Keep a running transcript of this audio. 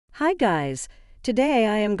Hi guys, today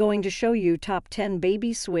I am going to show you top 10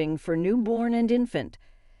 baby swing for newborn and infant.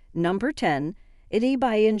 Number 10, Itty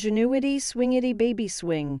by Ingenuity Swingity Baby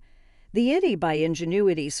Swing. The Itty by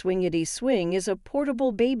Ingenuity Swingity Swing is a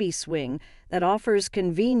portable baby swing that offers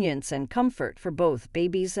convenience and comfort for both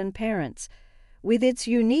babies and parents. With its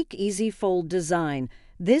unique easy fold design,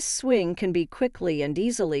 this swing can be quickly and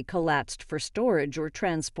easily collapsed for storage or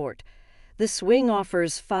transport. The swing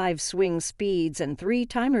offers 5 swing speeds and 3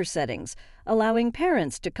 timer settings, allowing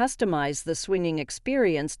parents to customize the swinging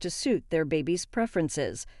experience to suit their baby's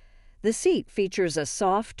preferences. The seat features a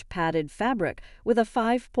soft, padded fabric with a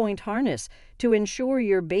 5-point harness to ensure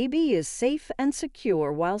your baby is safe and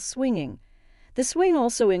secure while swinging. The swing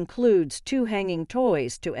also includes 2 hanging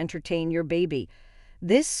toys to entertain your baby.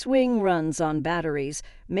 This swing runs on batteries,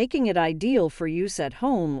 making it ideal for use at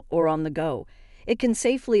home or on the go. It can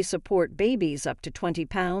safely support babies up to 20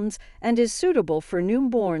 pounds and is suitable for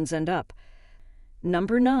newborns and up.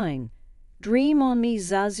 Number 9. Dream on Me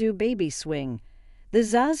Zazu Baby Swing. The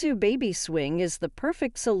Zazu Baby Swing is the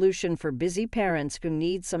perfect solution for busy parents who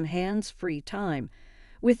need some hands-free time.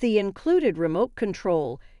 With the included remote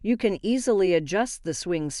control, you can easily adjust the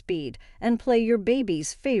swing speed and play your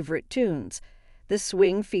baby's favorite tunes. The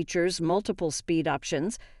swing features multiple speed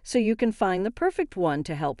options, so you can find the perfect one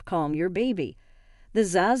to help calm your baby. The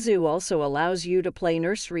Zazu also allows you to play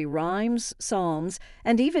nursery rhymes, psalms,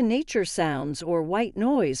 and even nature sounds or white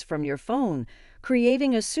noise from your phone,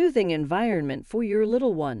 creating a soothing environment for your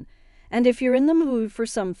little one. And if you're in the mood for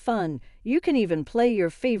some fun, you can even play your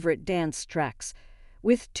favorite dance tracks.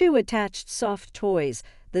 With 2 attached soft toys,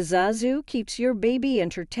 the Zazu keeps your baby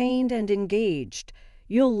entertained and engaged.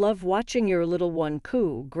 You'll love watching your little one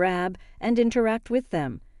coo, grab, and interact with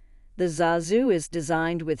them. The Zazu is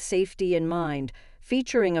designed with safety in mind,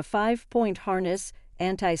 featuring a 5-point harness,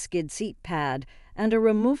 anti-skid seat pad, and a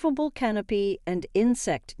removable canopy and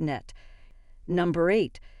insect net. Number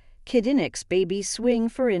 8. Kidinix Baby Swing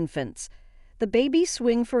for Infants. The Baby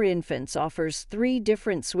Swing for Infants offers 3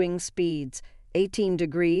 different swing speeds, 18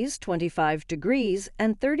 degrees, 25 degrees,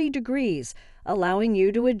 and 30 degrees, allowing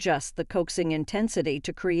you to adjust the coaxing intensity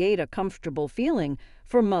to create a comfortable feeling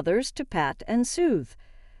for mothers to pat and soothe.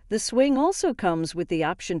 The swing also comes with the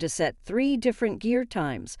option to set 3 different gear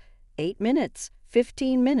times, 8 minutes,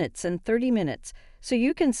 15 minutes, and 30 minutes, so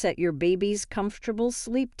you can set your baby's comfortable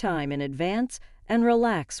sleep time in advance and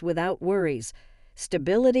relax without worries.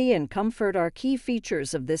 Stability and comfort are key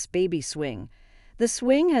features of this baby swing. The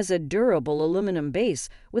swing has a durable aluminum base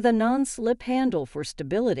with a non-slip handle for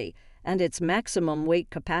stability, and its maximum weight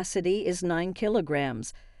capacity is 9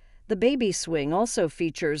 kilograms. The baby swing also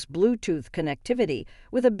features Bluetooth connectivity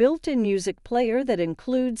with a built-in music player that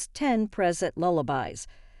includes 10 preset lullabies.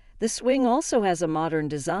 The swing also has a modern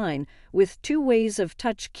design with 2 ways of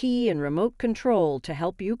touch key and remote control to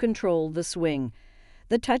help you control the swing.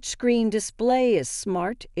 The touchscreen display is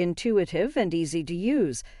smart, intuitive, and easy to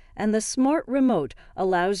use, and the smart remote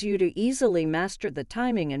allows you to easily master the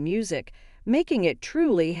timing and music, making it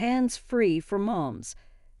truly hands-free for moms.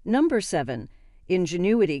 Number 7.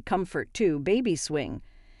 Ingenuity Comfort 2 Baby Swing.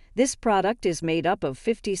 This product is made up of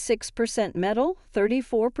 56% metal,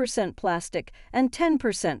 34% plastic, and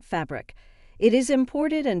 10% fabric. It is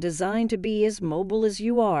imported and designed to be as mobile as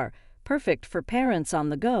you are, perfect for parents on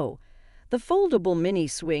the go. The foldable mini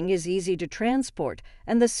swing is easy to transport,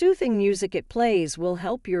 and the soothing music it plays will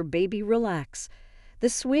help your baby relax. The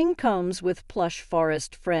swing comes with plush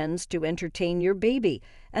forest friends to entertain your baby,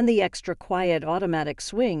 and the extra quiet automatic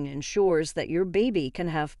swing ensures that your baby can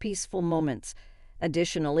have peaceful moments.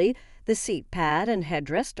 Additionally, the seat pad and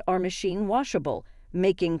headrest are machine washable,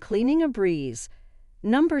 making cleaning a breeze.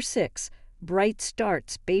 Number 6. Bright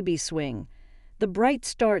Starts Baby Swing. The Bright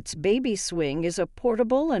Starts Baby Swing is a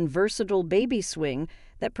portable and versatile baby swing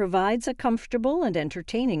that provides a comfortable and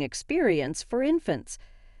entertaining experience for infants.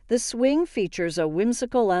 The swing features a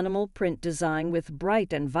whimsical animal print design with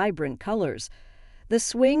bright and vibrant colors. The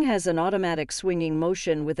swing has an automatic swinging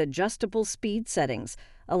motion with adjustable speed settings,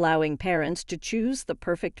 allowing parents to choose the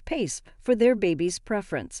perfect pace for their baby's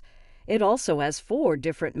preference. It also has 4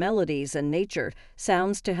 different melodies and nature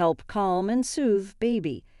sounds to help calm and soothe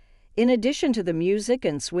baby. In addition to the music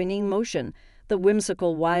and swinging motion, the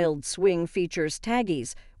whimsical wild swing features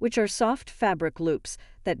taggies, which are soft fabric loops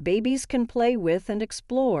that babies can play with and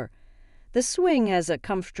explore. The swing has a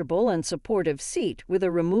comfortable and supportive seat with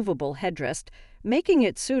a removable headrest, making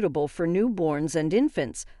it suitable for newborns and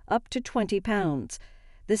infants up to 20 pounds.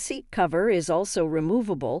 The seat cover is also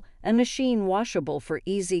removable and machine washable for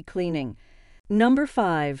easy cleaning. Number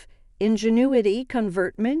 5. Ingenuity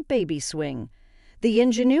ConvertMe Baby Swing. The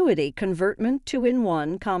Ingenuity ConvertMe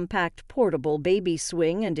 2-in-1 compact portable baby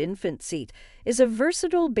swing and infant seat is a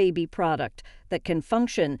versatile baby product that can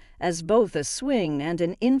function as both a swing and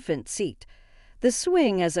an infant seat. The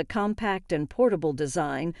swing has a compact and portable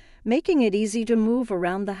design, making it easy to move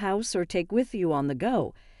around the house or take with you on the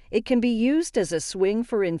go. It can be used as a swing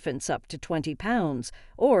for infants up to 20 pounds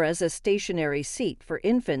or as a stationary seat for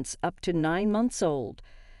infants up to 9 months old.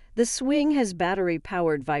 The swing has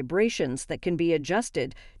battery-powered vibrations that can be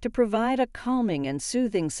adjusted to provide a calming and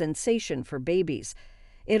soothing sensation for babies.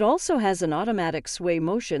 It also has an automatic sway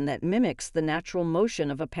motion that mimics the natural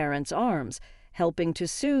motion of a parent's arms, helping to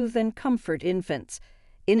soothe and comfort infants.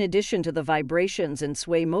 In addition to the vibrations and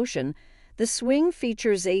sway motion, the swing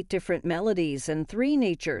features 8 different melodies and 3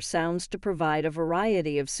 nature sounds to provide a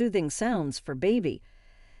variety of soothing sounds for baby.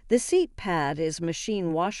 The seat pad is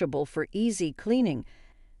machine washable for easy cleaning.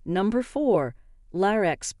 Number 4.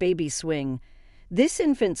 Larex Baby Swing. This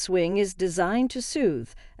infant swing is designed to soothe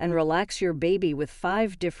and relax your baby with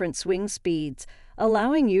 5 different swing speeds,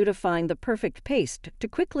 allowing you to find the perfect pace to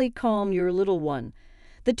quickly calm your little one.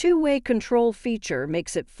 The 2-way control feature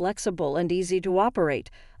makes it flexible and easy to operate,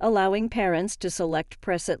 allowing parents to select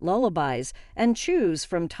preset lullabies and choose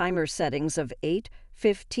from timer settings of 8,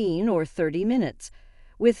 15, or 30 minutes.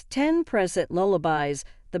 With 10 preset lullabies,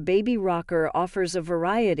 the baby rocker offers a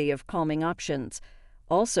variety of calming options.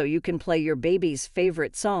 Also, you can play your baby's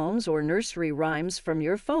favorite songs or nursery rhymes from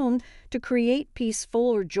your phone to create peaceful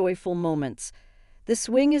or joyful moments. The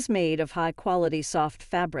swing is made of high-quality soft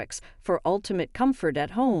fabrics for ultimate comfort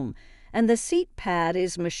at home, and the seat pad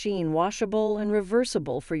is machine washable and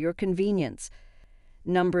reversible for your convenience.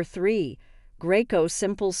 Number 3. Graco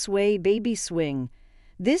Simple Sway Baby Swing.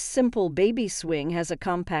 This simple baby swing has a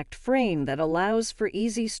compact frame that allows for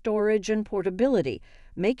easy storage and portability,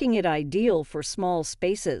 making it ideal for small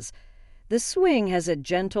spaces. The swing has a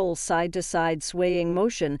gentle side-to-side swaying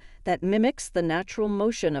motion that mimics the natural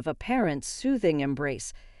motion of a parent's soothing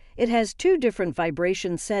embrace. It has 2 different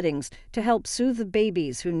vibration settings to help soothe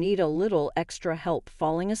babies who need a little extra help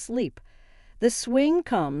falling asleep. The swing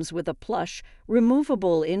comes with a plush,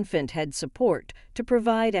 removable infant head support to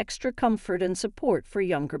provide extra comfort and support for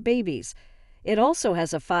younger babies. It also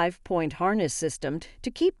has a 5-point harness system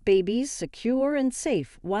to keep babies secure and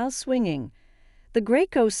safe while swinging. The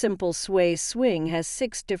Graco Simple Sway Swing has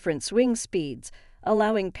 6 different swing speeds,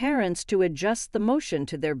 allowing parents to adjust the motion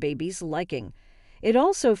to their baby's liking. It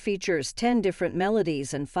also features 10 different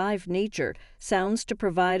melodies and 5 nature sounds to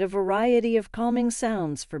provide a variety of calming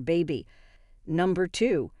sounds for baby. Number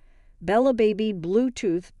 2. Bellababy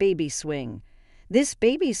Bluetooth Baby Swing. This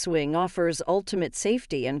baby swing offers ultimate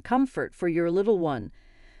safety and comfort for your little one.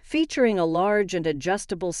 Featuring a large and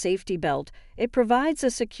adjustable safety belt, it provides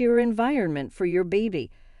a secure environment for your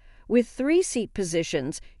baby. With 3 seat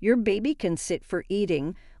positions, your baby can sit for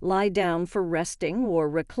eating, lie down for resting, or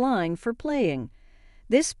recline for playing.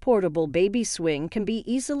 This portable baby swing can be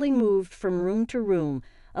easily moved from room to room,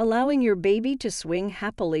 allowing your baby to swing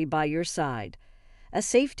happily by your side. A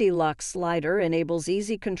safety lock slider enables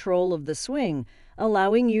easy control of the swing,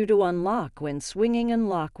 allowing you to unlock when swinging and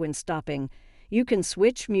lock when stopping. You can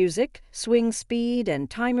switch music, swing speed, and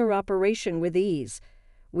timer operation with ease.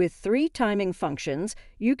 With 3 timing functions,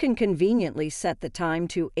 you can conveniently set the time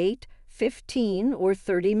to 8, 15, or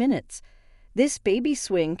 30 minutes. This baby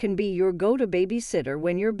swing can be your go-to babysitter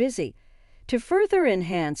when you're busy. To further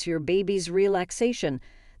enhance your baby's relaxation,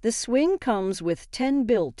 the swing comes with 10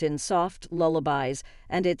 built-in soft lullabies,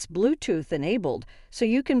 and it's Bluetooth enabled, so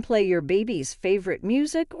you can play your baby's favorite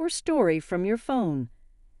music or story from your phone.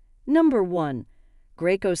 Number 1.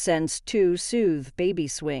 Graco Sense 2 Soothe Baby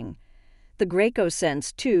Swing. The Graco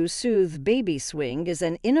Sense 2 Soothe Baby Swing is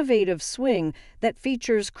an innovative swing that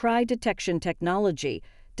features cry detection technology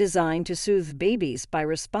designed to soothe babies by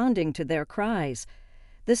responding to their cries.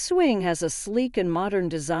 The swing has a sleek and modern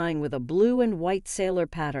design with a blue and white sailor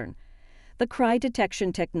pattern. The cry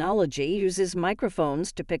detection technology uses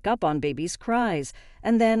microphones to pick up on babies' cries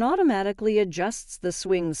and then automatically adjusts the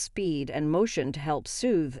swing's speed and motion to help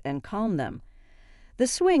soothe and calm them. The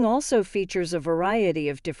swing also features a variety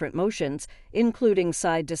of different motions, including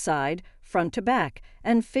side-to-side, front-to-back,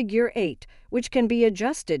 and figure 8, which can be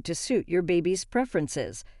adjusted to suit your baby's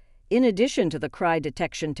preferences. In addition to the cry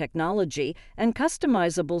detection technology and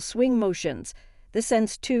customizable swing motions, the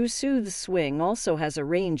Sense 2 Soothe swing also has a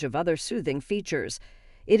range of other soothing features.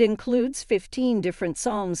 It includes 15 different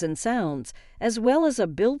songs and sounds, as well as a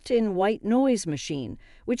built-in white noise machine,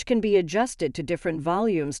 which can be adjusted to different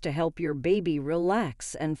volumes to help your baby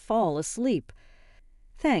relax and fall asleep.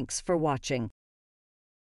 Thanks for watching.